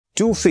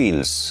two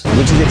fields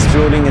which is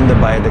exploding in the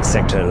biotech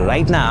sector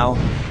right now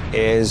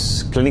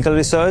is clinical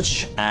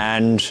research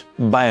and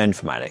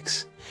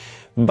bioinformatics.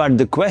 But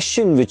the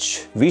question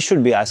which we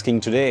should be asking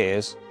today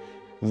is,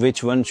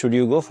 which one should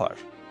you go for?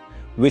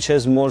 Which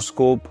has more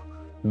scope,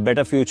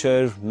 better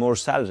future, more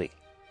salary?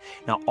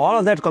 Now, all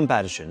of that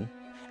comparison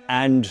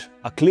and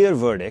a clear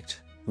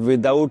verdict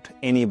without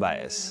any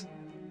bias,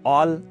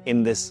 all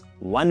in this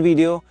one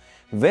video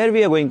where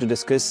we are going to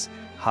discuss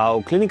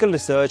how clinical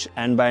research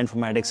and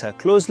bioinformatics are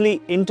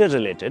closely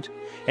interrelated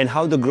and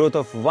how the growth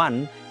of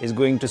one is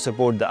going to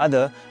support the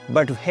other.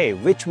 But hey,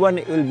 which one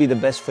will be the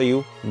best for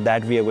you,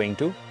 that we are going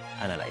to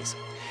analyze.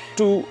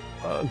 To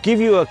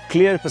give you a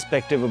clear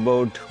perspective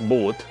about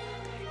both,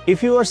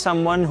 if you are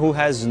someone who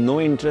has no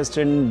interest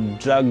in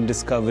drug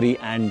discovery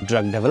and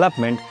drug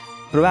development,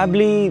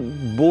 probably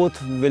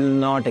both will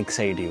not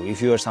excite you.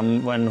 If you are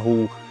someone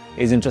who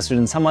is interested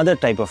in some other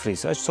type of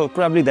research, so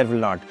probably that will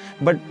not.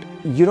 But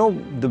you know,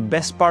 the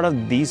best part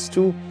of these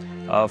two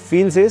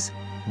fields is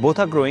both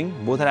are growing,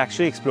 both are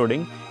actually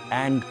exploding,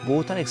 and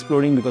both are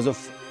exploding because of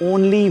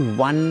only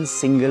one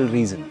single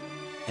reason,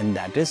 and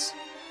that is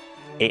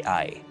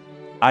AI,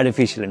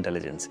 artificial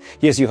intelligence.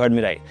 Yes, you heard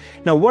me right.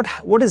 Now,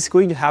 what is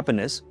going to happen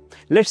is,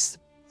 let's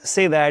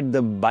say that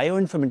the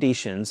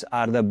bioinformaticians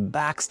are the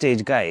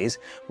backstage guys,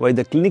 while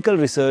the clinical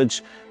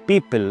research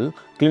people,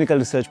 clinical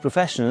research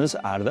professionals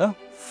are the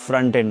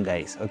front-end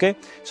guys, okay?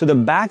 So the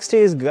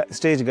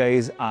backstage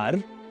guys are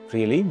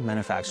really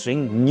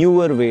manufacturing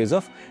newer ways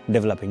of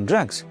developing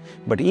drugs.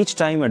 But each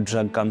time a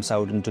drug comes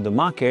out into the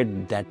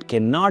market, that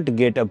cannot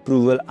get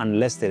approval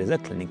unless there is a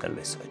clinical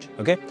research,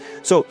 okay?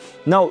 So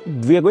now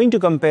we are going to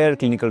compare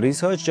clinical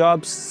research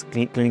jobs,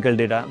 clinical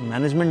data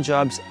management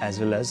jobs, as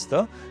well as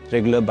the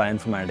regular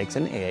bioinformatics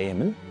and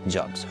AI/ML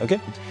jobs, okay?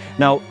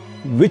 Now,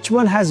 which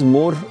one has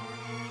more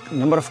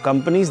number of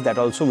companies, that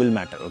also will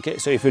matter, okay?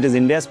 So if it is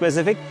India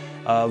specific,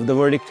 the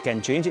verdict can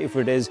change. If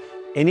it is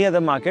any other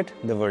market,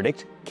 the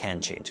verdict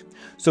can change.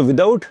 So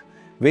without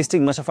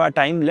wasting much of our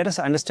time, let us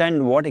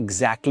understand what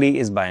exactly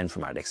is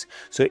bioinformatics.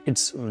 So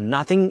it's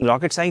nothing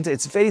rocket science,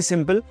 it's very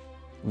simple.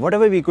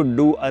 Whatever we could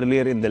do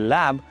earlier in the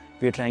lab,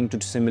 we are trying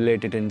to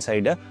simulate it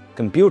inside a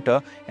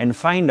computer and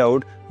find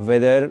out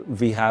whether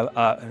we have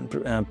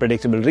a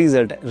predictable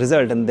result,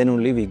 and then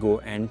only we go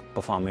and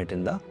perform it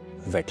in the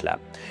wet lab.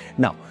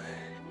 Now,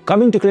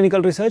 coming to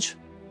clinical research,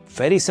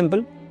 very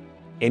simple.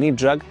 Any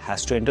drug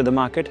has to enter the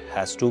market,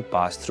 has to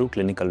pass through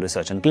clinical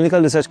research. And clinical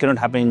research cannot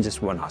happen in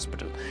just one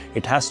hospital.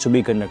 It has to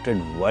be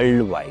conducted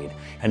worldwide.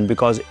 And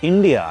because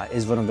India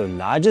is one of the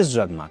largest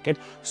drug market,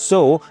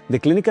 so the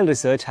clinical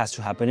research has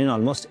to happen in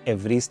almost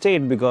every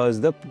state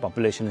because the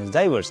population is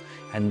diverse.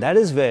 And that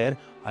is where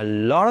a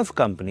lot of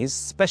companies,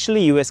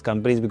 especially US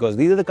companies, because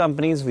these are the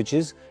companies which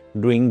is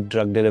doing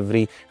drug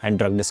delivery and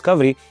drug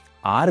discovery,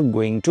 are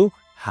going to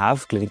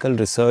have clinical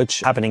research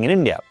happening in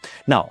India.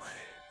 Now,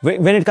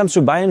 when it comes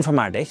to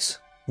bioinformatics,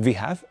 we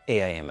have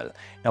AI/ML.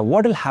 Now,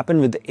 what will happen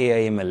with the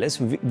AI/ML is,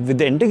 with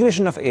the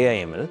integration of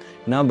AI/ML,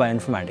 now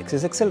bioinformatics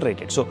is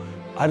accelerated. So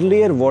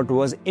earlier, what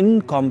was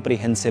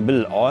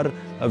incomprehensible, or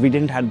we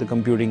didn't have the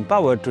computing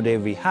power, today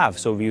we have.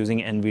 So we're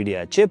using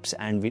NVIDIA chips,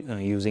 and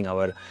using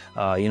our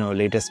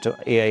latest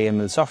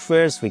AI/ML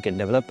softwares, we can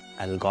develop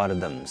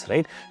algorithms,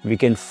 right? We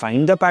can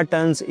find the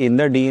patterns in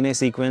the DNA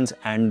sequence,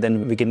 and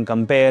then we can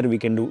compare, we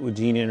can do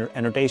gene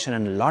annotation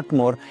and a lot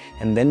more,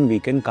 and then we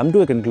can come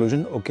to a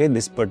conclusion, okay,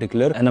 this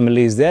particular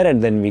anomaly is there,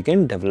 and then we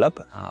can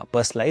develop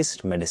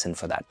personalized medicine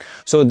for that.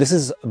 So this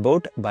is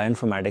about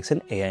bioinformatics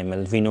and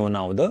AI/ML. We know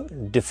now the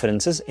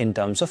differences in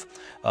terms of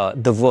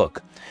the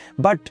work.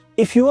 But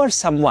if you are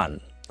someone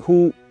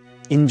who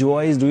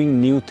enjoys doing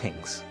new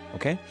things,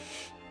 okay?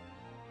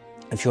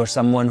 If you are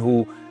someone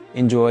who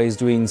enjoys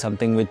doing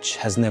something which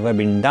has never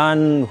been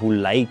done, who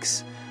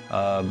likes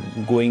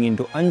going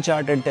into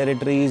uncharted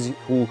territories,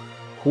 who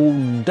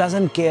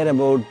doesn't care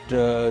about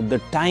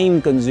the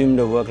time consumed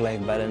of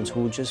work-life balance,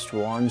 who just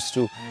wants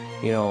to,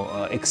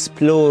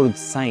 explore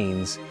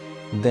science,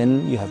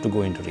 then you have to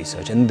go into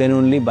research, and then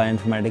only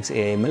bioinformatics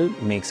AI/ML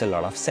makes a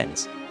lot of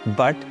sense.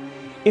 But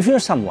if you're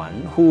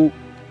someone who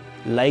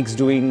likes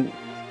doing,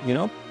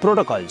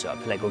 protocol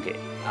jobs, like, okay,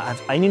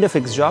 I need a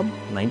fixed job,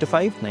 9 to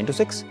 5, 9 to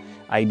 6,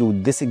 I do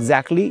this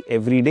exactly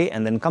every day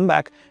and then come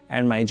back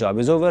and my job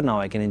is over, now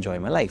I can enjoy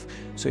my life.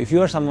 So if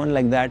you are someone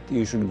like that,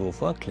 you should go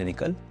for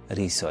clinical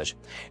research.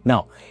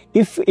 Now,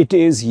 if it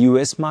is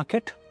US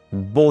market,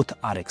 both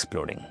are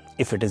exploding.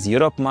 If it is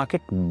Europe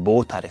market,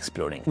 both are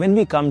exploding. When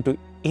we come to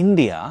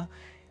India,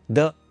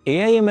 the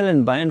AI/ML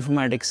and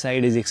bioinformatics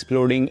side is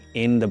exploding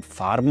in the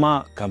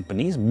pharma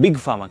companies, big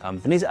pharma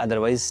companies,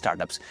 otherwise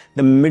startups.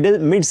 The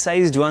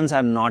mid-sized ones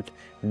are not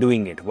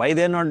doing it. Why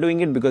they are not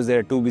doing it? Because they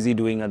are too busy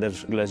doing other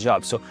regular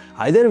jobs. So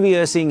either we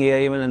are seeing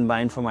AI/ML and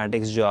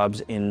bioinformatics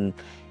jobs in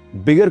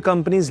bigger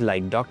companies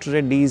like Dr.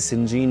 Reddy's,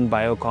 Syngene,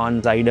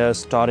 Biocon,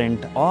 Zydus,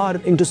 Torrent, or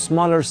into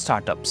smaller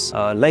startups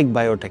like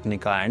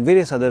Biotecnika and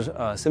various other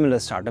similar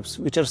startups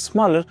which are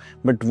smaller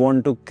but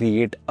want to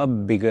create a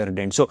bigger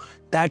dent. So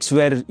that's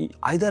where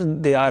either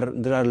there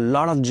are a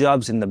lot of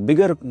jobs in the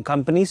bigger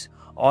companies,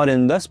 or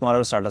in the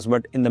smaller startups.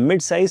 But in the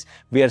mid-size,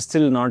 we are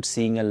still not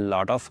seeing a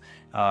lot of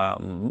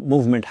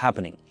movement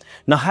happening.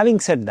 Now, having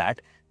said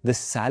that, the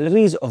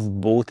salaries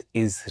of both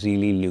is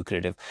really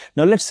lucrative.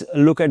 Now let's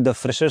look at the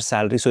fresher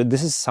salary. So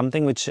this is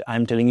something which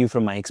I'm telling you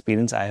from my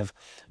experience. I have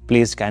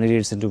placed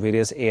candidates into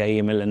various AI,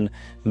 ML and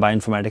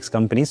bioinformatics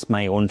companies,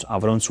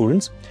 our own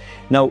students.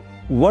 Now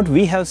what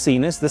we have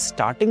seen is the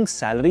starting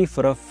salary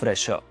for a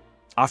fresher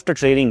after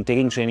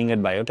taking training at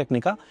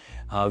Biotecnika.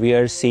 We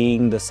are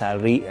seeing the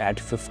salary at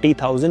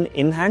 50,000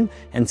 in hand,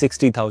 and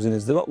 60,000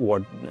 is the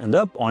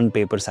on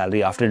paper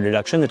salary. After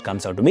deduction, it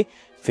comes out to be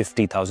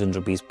 50,000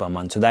 rupees per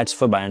month. So that's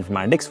for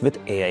bioinformatics with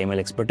AI ML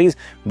expertise,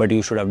 but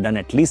you should have done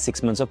at least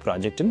 6 months of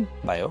project in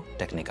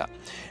Biotecnika.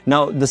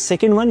 Now the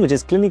second one, which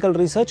is clinical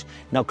research.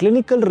 Now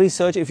clinical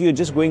research, if you're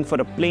just going for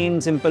a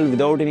plain simple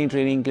without any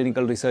training,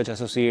 clinical research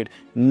associate,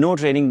 no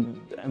training,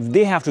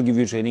 they have to give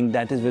you training.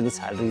 That is where the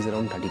salary is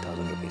around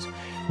 30,000 rupees.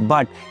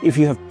 But if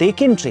you have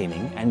taken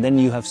training and then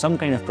you have some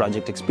kind of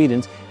project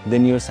experience,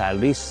 then your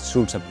salary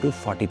shoots up to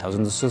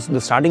 40,000. So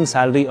the starting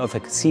salary of a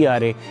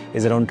CRA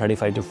is around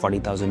 35 to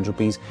 40,000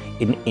 rupees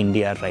in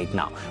India right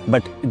now.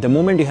 But the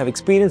moment you have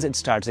experience, it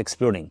starts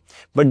exploding.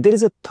 But there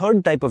is a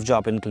third type of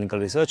job in clinical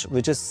research,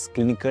 which is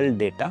clinical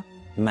data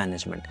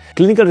management.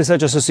 Clinical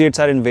research associates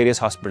are in various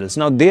hospitals.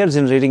 Now they are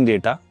generating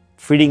data,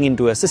 feeding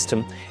into a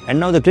system, and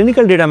now the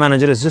clinical data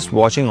manager is just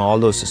watching all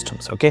those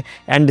systems, okay,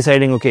 and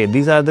deciding, okay,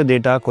 these are the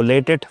data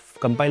collated,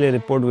 compile a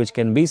report which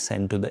can be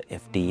sent to the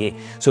FDA,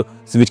 so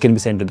which can be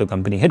sent to the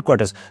company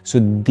headquarters. So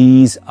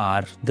these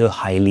are the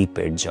highly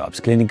paid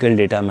jobs. Clinical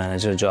data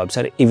manager jobs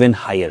are even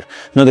higher.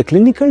 Now the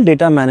clinical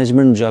data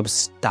management job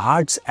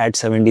starts at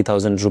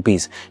 70,000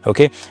 rupees,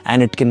 okay,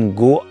 and it can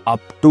go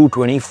up to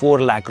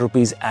 24 lakh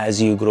rupees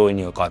as you grow in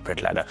your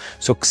corporate ladder.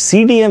 So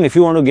CDM, if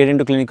you want to get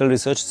into clinical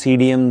research,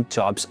 CDM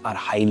jobs are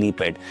highly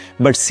paid,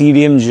 but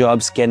CDM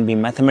jobs can be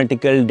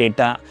mathematical,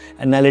 data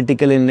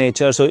analytical in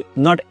nature, so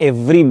not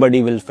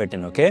everybody will fit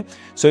in, okay.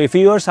 So if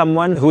you are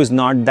someone who is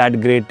not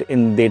that great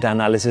in data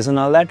analysis and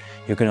all that,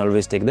 you can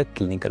always take the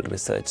clinical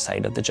research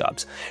side of the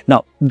jobs.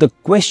 Now the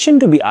question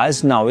to be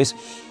asked now is,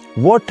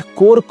 what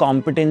core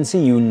competency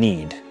you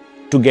need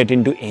to get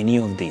into any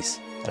of these,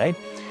 right?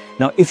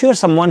 Now if you are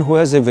someone who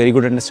has a very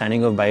good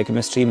understanding of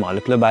biochemistry,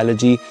 molecular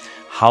biology,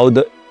 how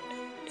the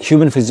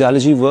human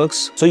physiology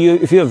works, so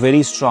if you are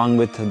very strong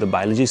with the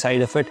biology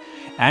side of it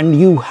and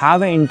you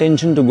have an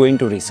intention to go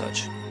into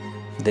research,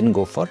 then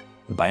go for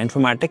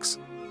bioinformatics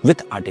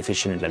with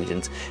artificial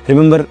intelligence.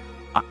 Remember,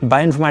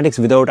 bioinformatics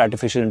without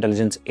artificial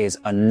intelligence is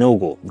a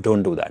no-go.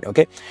 Don't do that,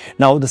 okay?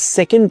 Now the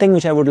second thing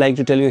which I would like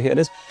to tell you here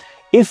is,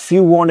 if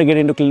you want to get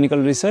into clinical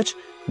research,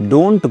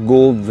 don't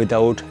go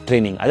without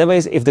training.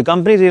 Otherwise, if the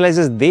company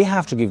realizes they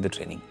have to give the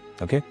training,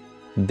 okay,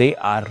 they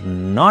are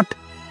not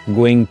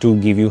going to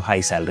give you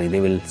high salary. They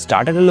will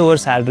start at a lower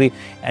salary,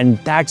 and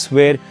that's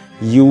where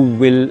you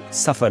will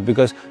suffer,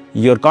 because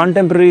your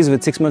contemporaries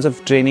with 6 months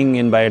of training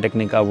in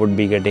Biotecnika would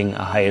be getting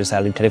a higher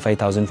salary,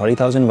 35,000,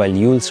 40,000, while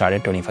you will start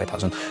at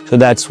 25,000. So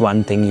that's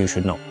one thing you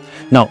should know.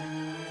 Now,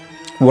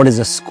 what is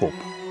the scope,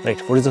 right?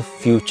 What is the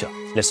future?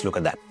 Let's look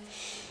at that.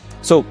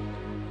 So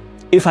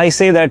if I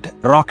say that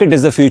rocket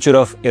is the future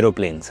of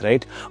aeroplanes,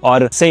 right?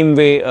 Or same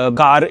way, a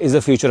car is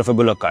the future of a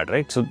bullock cart,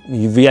 right? So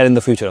we are in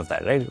the future of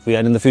that, right? We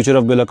are in the future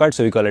of bullock cart,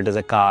 so we call it as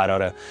a car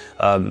or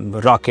a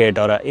rocket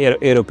or an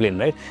aeroplane,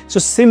 right? So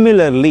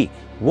similarly,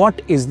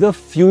 what is the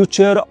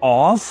future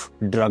of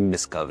drug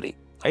discovery,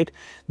 right?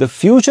 The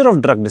future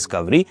of drug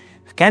discovery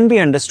can be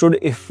understood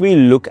if we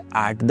look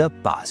at the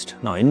past.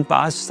 Now, in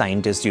past,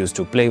 scientists used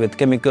to play with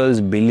chemicals,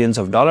 billions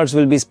of dollars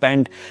will be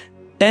spent,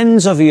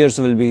 tens of years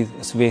will be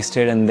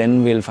wasted, and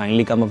then we'll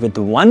finally come up with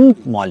one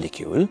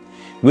molecule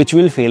which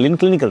will fail in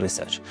clinical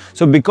research.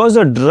 So because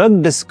the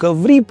drug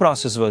discovery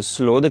process was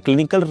slow, the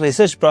clinical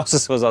research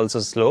process was also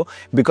slow.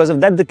 Because of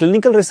that, the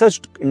clinical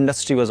research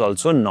industry was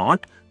also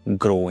not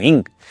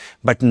growing.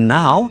 But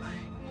now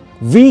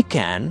we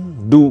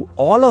can do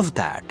all of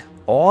that,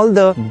 all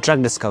the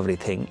drug discovery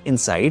thing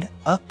inside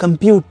a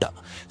computer.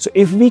 So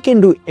if we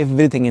can do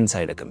everything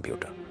inside a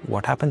computer,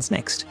 what happens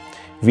next?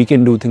 We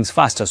can do things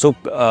faster. So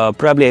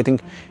probably I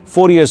think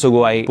 4 years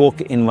ago, I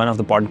spoke in one of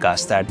the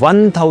podcasts that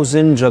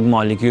 1,000 drug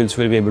molecules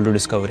will be able to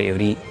discover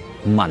every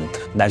month.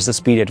 That's the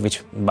speed at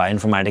which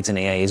bioinformatics and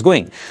AI is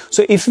going.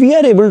 So if we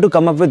are able to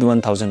come up with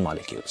 1,000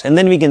 molecules, and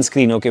then we can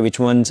screen, okay, which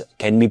ones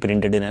can be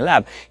printed in a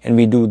lab, and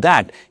we do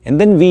that,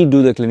 and then we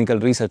do the clinical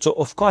research. So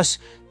of course,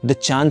 the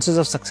chances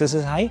of success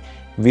is high.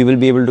 We will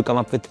be able to come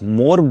up with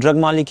more drug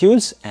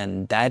molecules,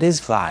 and that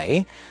is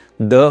why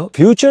the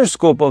future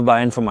scope of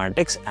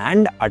bioinformatics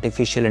and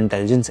artificial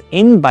intelligence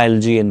in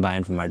biology and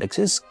bioinformatics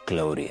is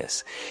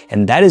glorious.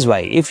 And that is why,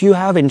 if you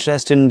have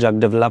interest in drug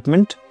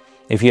development,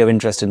 if you have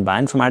interest in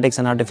bioinformatics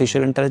and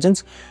artificial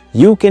intelligence,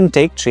 you can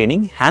take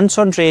training,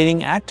 hands-on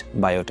training at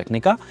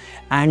Biotecnika,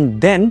 and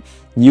then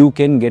you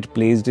can get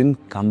placed in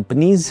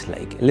companies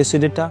like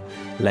Elucidata,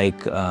 like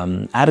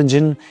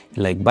Argen,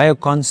 like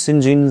Biocon,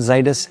 Syngene,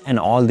 Zydus, and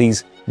all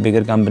these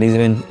bigger companies.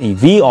 Even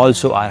we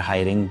also are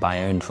hiring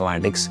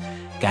bioinformatics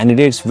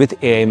candidates with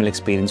AI/ML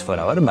experience for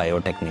our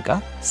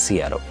Biotecnika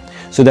CRO.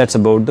 So that's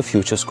about the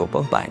future scope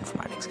of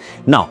bioinformatics.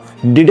 Now,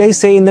 did I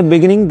say in the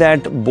beginning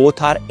that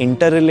both are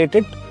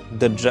interrelated,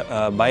 the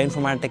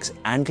bioinformatics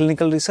and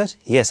clinical research?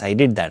 Yes, I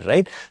did that,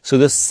 right? So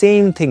the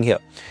same thing here.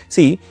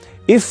 See,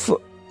 if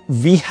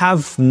we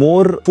have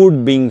more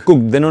food being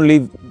cooked, then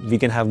only we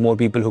can have more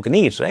people who can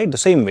eat, right? The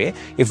same way,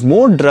 if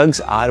more drugs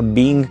are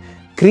being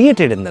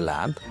created in the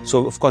lab,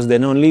 so of course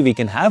then only we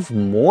can have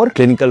more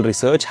clinical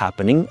research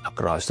happening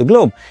across the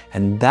globe.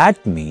 And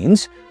that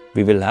means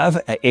we will have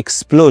an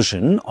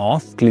explosion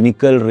of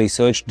clinical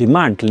research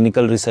demand,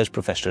 clinical research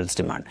professionals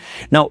demand.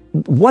 Now,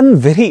 one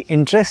very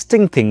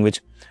interesting thing which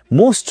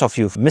most of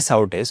you miss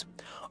out is,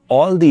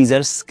 all these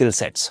are skill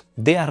sets.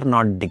 They are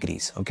not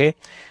degrees, okay?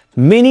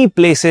 Many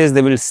places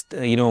they will,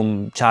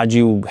 charge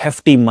you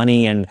hefty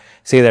money and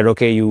say that,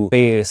 okay, you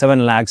pay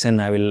 7 lakhs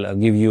and I will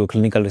give you a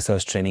clinical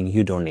research training.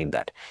 You don't need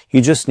that.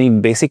 You just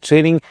need basic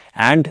training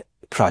and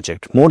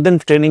project. More than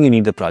training, you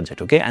need the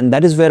project, okay? And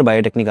that is where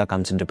Biotecnika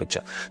comes into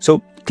picture.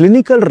 So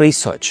clinical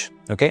research,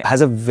 okay,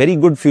 has a very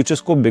good future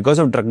scope because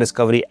of drug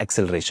discovery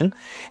acceleration.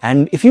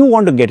 And if you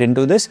want to get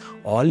into this,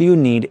 all you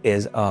need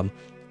is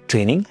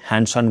training,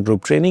 hands-on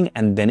group training,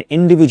 and then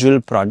individual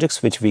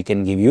projects which we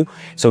can give you.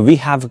 So we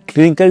have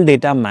clinical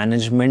data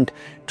management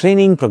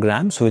training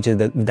program, so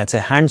that's a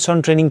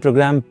hands-on training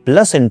program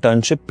plus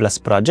internship plus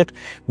project,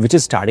 which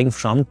is starting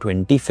from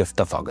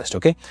 25th of August,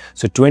 okay?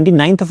 So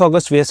 29th of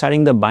August, we are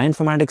starting the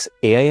bioinformatics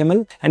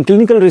AI/ML, and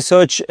clinical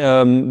research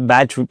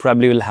batch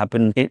probably will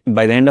happen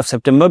by the end of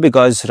September,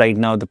 because right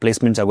now the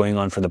placements are going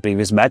on for the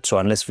previous batch. So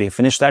unless we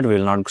finish that, we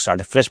will not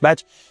start a fresh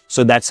batch.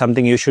 So that's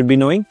something you should be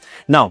knowing.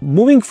 Now,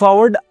 moving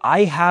forward,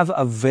 I have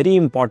a very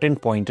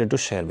important pointer to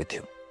share with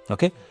you,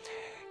 okay?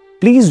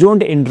 Please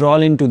don't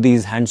enroll into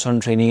these hands-on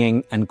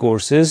training and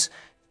courses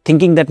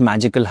thinking that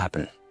magic will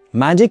happen.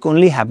 Magic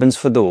only happens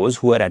for those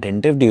who are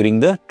attentive during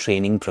the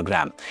training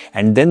program,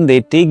 and then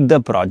they take the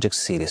project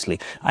seriously.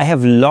 I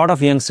have a lot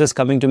of youngsters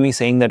coming to me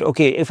saying that,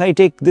 okay, if I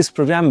take this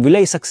program, will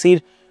I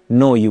succeed?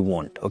 No, you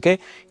won't, okay?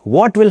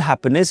 What will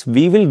happen is,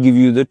 we will give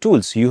you the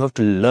tools. You have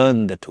to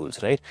learn the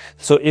tools, right?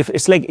 So if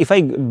it's like, if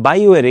I buy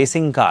you a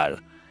racing car,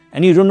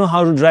 and you don't know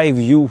how to drive,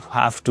 you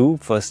have to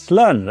first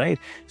learn, right?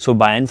 So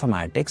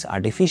bioinformatics,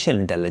 artificial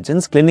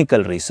intelligence,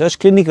 clinical research,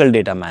 clinical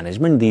data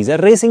management, these are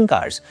racing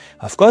cars.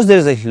 Of course, there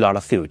is a lot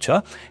of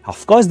future.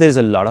 Of course, there is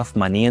a lot of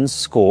money and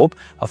scope.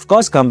 Of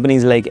course,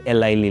 companies like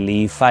Eli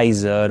Lilly,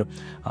 Pfizer,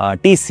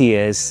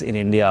 TCS in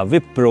India,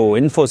 Wipro,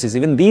 Infosys,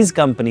 even these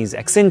companies,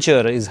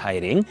 Accenture is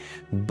hiring,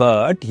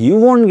 but you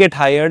won't get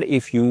hired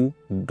if you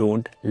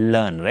don't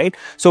learn, right?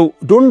 So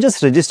don't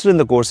just register in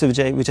the courses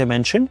which I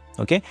mentioned,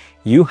 okay?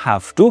 You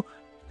have to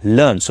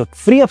learn. So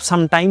free up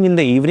some time in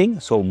the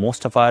evening. So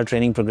most of our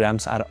training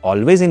programs are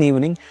always in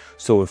evening.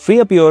 So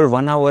free up your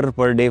 1 hour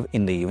per day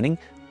in the evening.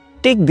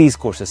 Take these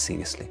courses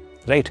seriously,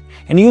 right?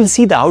 And you'll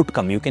see the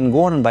outcome. You can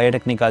go on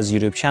Biotechnika's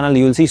YouTube channel.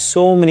 You'll see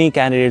so many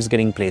candidates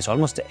getting placed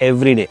almost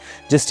every day.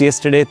 Just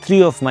yesterday,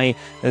 3 of my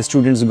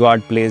students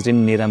got placed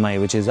in Niramai,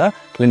 which is a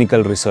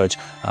clinical research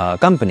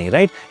company,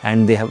 right?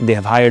 And they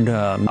have hired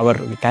our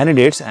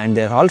candidates, and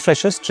they're all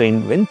freshers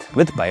trained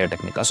with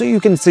Biotecnika. So you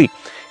can see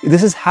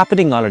this is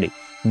happening already,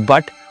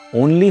 but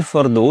only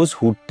for those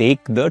who take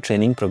the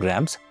training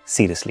programs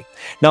seriously.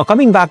 Now,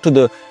 coming back to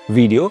the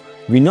video,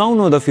 we now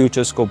know the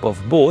future scope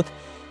of both.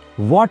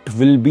 What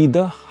will be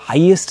the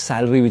highest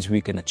salary which we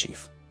can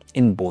achieve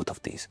in both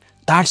of these?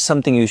 That's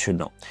something you should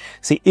know.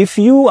 See, if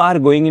you are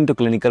going into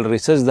clinical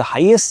research, the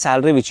highest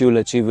salary which you will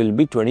achieve will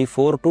be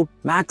 24 to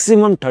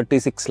maximum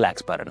 36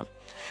 lakhs per annum.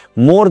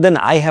 More than,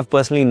 I have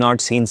personally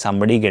not seen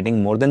somebody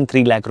getting more than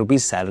 3 lakh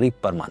rupees salary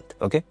per month,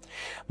 okay?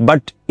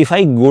 But if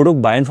I go to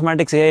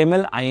bioinformatics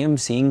AI/ML, I am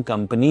seeing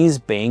companies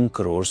paying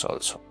crores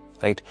also.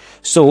 Right?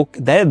 So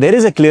there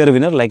is a clear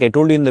winner. Like I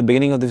told you in the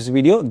beginning of this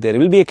video, there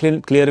will be a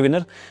clear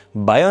winner.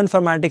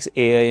 Bioinformatics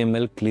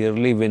AI/ML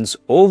clearly wins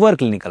over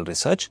clinical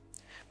research.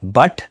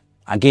 But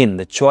again,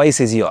 the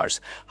choice is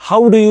yours.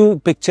 How do you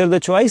picture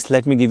the choice?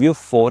 Let me give you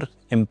 4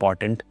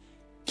 important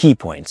key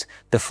points.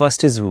 The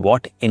first is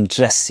what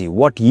interests you,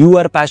 what you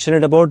are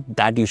passionate about,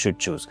 that you should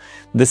choose.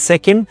 The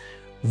second,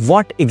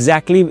 what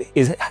exactly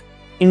is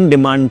in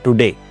demand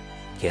today?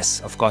 Yes,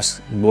 of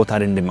course, both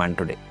are in demand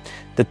today.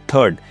 The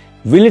third,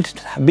 will it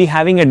be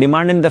having a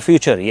demand in the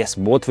future? Yes,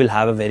 both will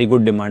have a very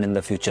good demand in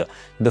the future.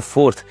 The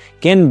fourth,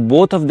 can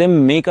both of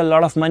them make a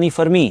lot of money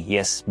for me?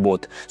 Yes,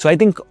 both. So I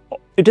think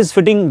it is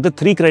fitting the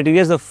 3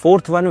 criteria. The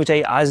fourth one which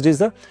I asked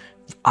is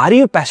are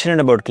you passionate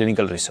about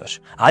clinical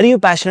research? Are you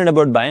passionate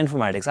about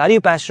bioinformatics? Are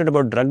you passionate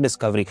about drug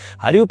discovery?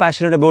 Are you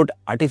passionate about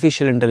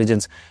artificial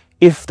intelligence?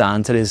 If the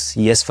answer is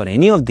yes for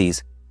any of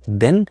these,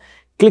 then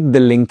click the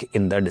link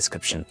in the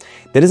description.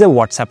 There is a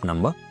WhatsApp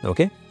number,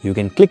 okay? You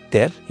can click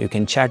there, you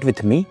can chat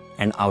with me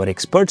and our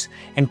experts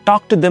and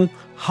talk to them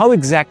how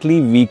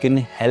exactly we can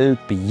help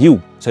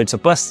you. So it's a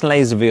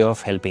personalized way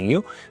of helping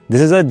you.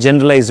 This is a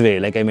generalized way,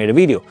 like I made a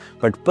video,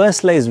 but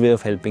personalized way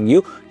of helping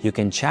you. You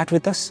can chat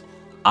with us,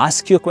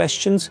 ask your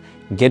questions,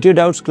 get your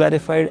doubts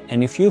clarified,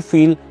 and if you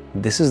feel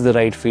this is the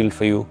right field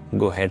for you,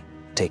 go ahead,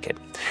 take it.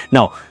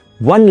 Now,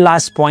 one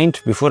last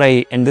point before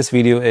I end this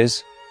video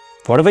is,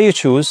 whatever you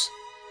choose,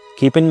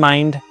 keep in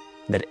mind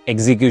that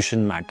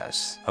execution matters,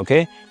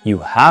 okay? You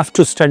have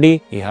to study,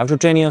 you have to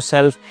train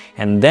yourself,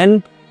 and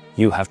then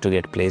you have to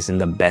get placed in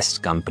the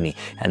best company.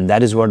 And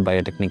that is what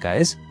Biotecnika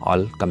is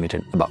all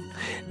committed about.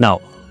 Now,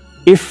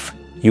 if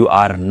you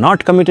are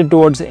not committed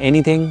towards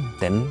anything,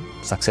 then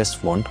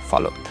success won't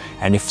follow.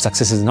 And if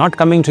success is not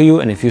coming to you,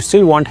 and if you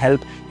still want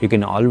help, you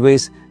can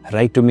always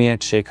write to me at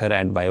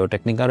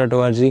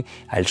shekhar@biotecnika.org.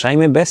 I'll try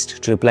my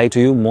best to reply to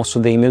you. Most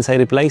of the emails I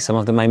reply, some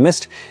of them I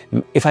missed.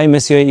 If I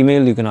miss your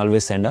email, you can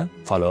always send a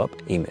follow-up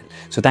email.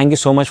 So thank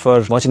you so much for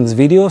watching this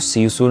video.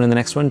 See you soon in the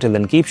next one. Till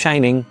then, keep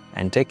shining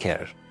and take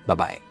care.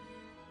 Bye-bye.